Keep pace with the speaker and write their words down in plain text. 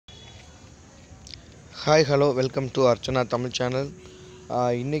Hi, hello, welcome to Archana Tamil channel.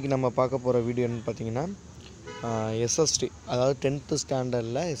 இன்னைக்கு நம்ம பார்க்க போகிற வீடியோ என்னன்னு பார்த்தீங்கன்னா SST அதாவது 10th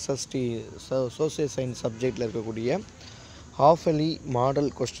ஸ்டாண்டர்டில் SST சோசியல் சயின்ஸ் சப்ஜெக்டில் இருக்கக்கூடிய ஹாஃப் இயர்லி மாடல்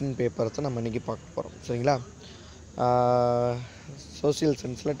கொஸ்டின் பேப்பர்ஸை நம்ம இன்றைக்கி பார்க்க போகிறோம். சரிங்களா? சோசியல்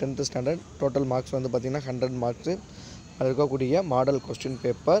சயின்ஸில் 10th ஸ்டாண்டர்ட் டோட்டல் மார்க்ஸ் வந்து பார்த்திங்கன்னா 100 மார்க்ஸு. அது இருக்கக்கூடிய மாடல் கொஸ்டின்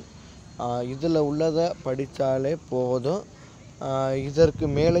பேப்பர் இதில் உள்ளதை படித்தாலே போதும். இதற்கு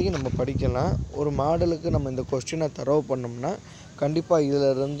மேலேயும் நம்ம படிக்கலாம். ஒரு மாடலுக்கு நம்ம இந்த கொஸ்டினை தரவு பண்ணோம்னா கண்டிப்பாக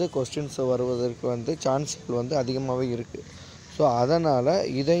இதிலிருந்து கொஸ்டின்ஸ் வருவதற்கு வந்து சான்ஸ்கள் வந்து அதிகமாகவே இருக்குது. ஸோ அதனால்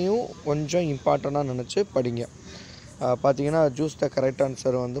இதையும் கொஞ்சம் இம்பார்ட்டண்ட்டாக நினச்சி படிங்க. பார்த்திங்கன்னா சூஸ் த கரெக்ட்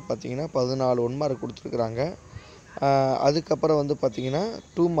ஆன்சர் வந்து பார்த்திங்கன்னா 14 1 மார்க் கொடுத்துருக்குறாங்க. அதுக்கப்புறம் வந்து பார்த்திங்கன்னா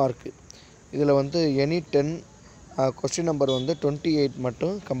 2 மார்க்கு. இதில் வந்து எனி 10 கொஸ்டின் நம்பர் வந்து 28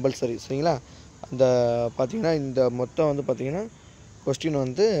 மட்டும் கம்பல்சரி. சரிங்களா? அந்த பார்த்திங்கன்னா இந்த மொத்தம் வந்து பார்த்திங்கன்னா கொஸ்டின்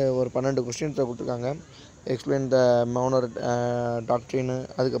வந்து ஒரு 12 கொஸ்டின்ஸை கொடுத்துருக்காங்க. எக்ஸ்பிளைன் த மௌனர் டாக்ட்ரின்,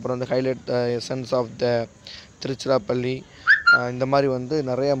 அதுக்கப்புறம் வந்து highlight the essence of the Tiruchirappalli, இந்த மாதிரி வந்து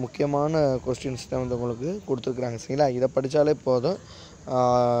நிறையா முக்கியமான கொஸ்டின்ஸ் தான் வந்து உங்களுக்கு கொடுத்துருக்குறாங்க. சரிங்களா? இதை படித்தாலே போதும்.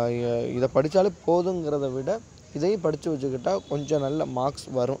 இதை படித்தாலே போதுங்கிறத விட இதையும் படித்து வச்சுக்கிட்டால் கொஞ்சம் நல்ல மார்க்ஸ்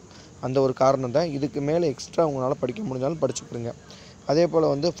வரும். அந்த ஒரு காரணம் தான். இதுக்கு மேலே எக்ஸ்ட்ரா உங்களால் படிக்க முடிஞ்சாலும் படிச்சுக்கிடுங்க. அதே போல்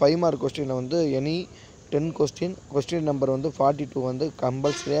வந்து 5 மார்க் கொஸ்டினில் வந்து எனி 10 கொஸ்டின் நம்பர் வந்து 42 வந்து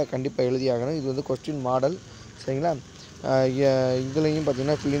கம்பல்சரியாக கண்டிப்பாக எழுதியாகணும். இது வந்து கொஸ்டின் மாடல். சரிங்களா? இதுலேயும்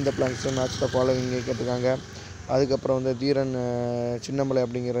பார்த்திங்கன்னா fill in the blanks, match the following கேட்டிருக்காங்க. அதுக்கப்புறம் வந்து தீரன் சின்னமலை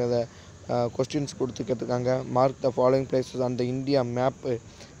அப்படிங்கிறத கொஸ்டின்ஸ் கொடுத்து கேட்டிருக்காங்க. மார்க் த ஃபாலோவிங் பிளேசஸ் அந்த இந்தியா மேப்பு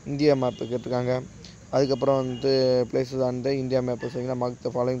கேட்டிருக்காங்க. அதுக்கப்புறம் வந்து places on the India map. சரிங்களா? Mark the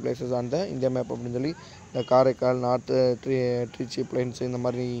following places on the India map அப்படின்னு சொல்லி இந்த காரைக்கால், நார்த்து, ட்ரிச்சி பிளைன்ஸ் இந்த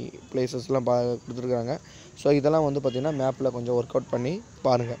மாதிரி பிளேசஸ்லாம் கொடுத்துருக்காங்க. ஸோ இதெல்லாம் வந்து பார்த்திங்கன்னா மேப்பில் கொஞ்சம் ஒர்க் அவுட் பண்ணி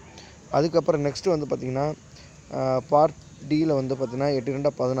பாருங்கள். அதுக்கப்புறம் நெக்ஸ்ட்டு வந்து பார்த்திங்கன்னா பார்ட் டியில் வந்து பார்த்திங்கன்னா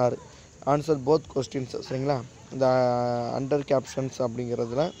 8 16 ஆன்சர் போத் கொஸ்டின்ஸ். சரிங்களா? இந்த அண்டர் கேப்ஷன்ஸ்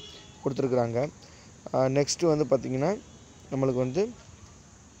அப்படிங்கிறதுல கொடுத்துருக்குறாங்க. நெக்ஸ்ட்டு வந்து பார்த்திங்கன்னா நம்மளுக்கு வந்து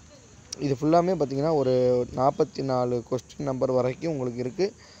இது ஃபுல்லாமே பார்த்திங்கன்னா ஒரு 44 கொஸ்டின் நம்பர் வரைக்கும் உங்களுக்கு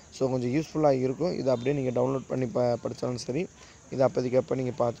இருக்குது. ஸோ கொஞ்சம் யூஸ்ஃபுல்லாக இருக்கும். இதை அப்படியே நீங்கள் டவுன்லோட் பண்ணி படித்தாலும் சரி, இதை அப்போதைக்கப்போ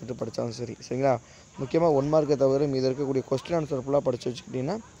நீங்கள் பார்த்துட்டு படித்தாலும் சரி. சரிங்களா? முக்கியமாக 1 மார்க்கை தவிர மீது இருக்கக்கூடிய கொஸ்டின் ஆன்சர் ஃபுல்லாக படித்து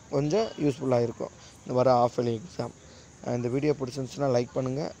வச்சுக்கிட்டிங்கன்னா கொஞ்சம் யூஸ்ஃபுல்லாக இருக்கும் இந்த வர ஹாஃப் இயர்லி எக்ஸாம். இந்த வீடியோ பிடிச்சிருந்துச்சுன்னா லைக்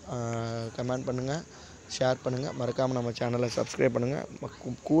பண்ணுங்கள், கமெண்ட் பண்ணுங்கள், ஷேர் பண்ணுங்கள். மறக்காமல் நம்ம சேனலை சப்ஸ்கிரைப் பண்ணுங்கள்.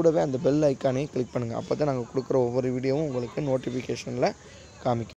 கூடவே அந்த பெல் ஐக்கானையும் கிளிக் பண்ணுங்கள். அப்போ தான் நாங்கள் கொடுக்குற ஒவ்வொரு வீடியோவும் உங்களுக்கு நோட்டிஃபிகேஷனில் காமிக்கும்.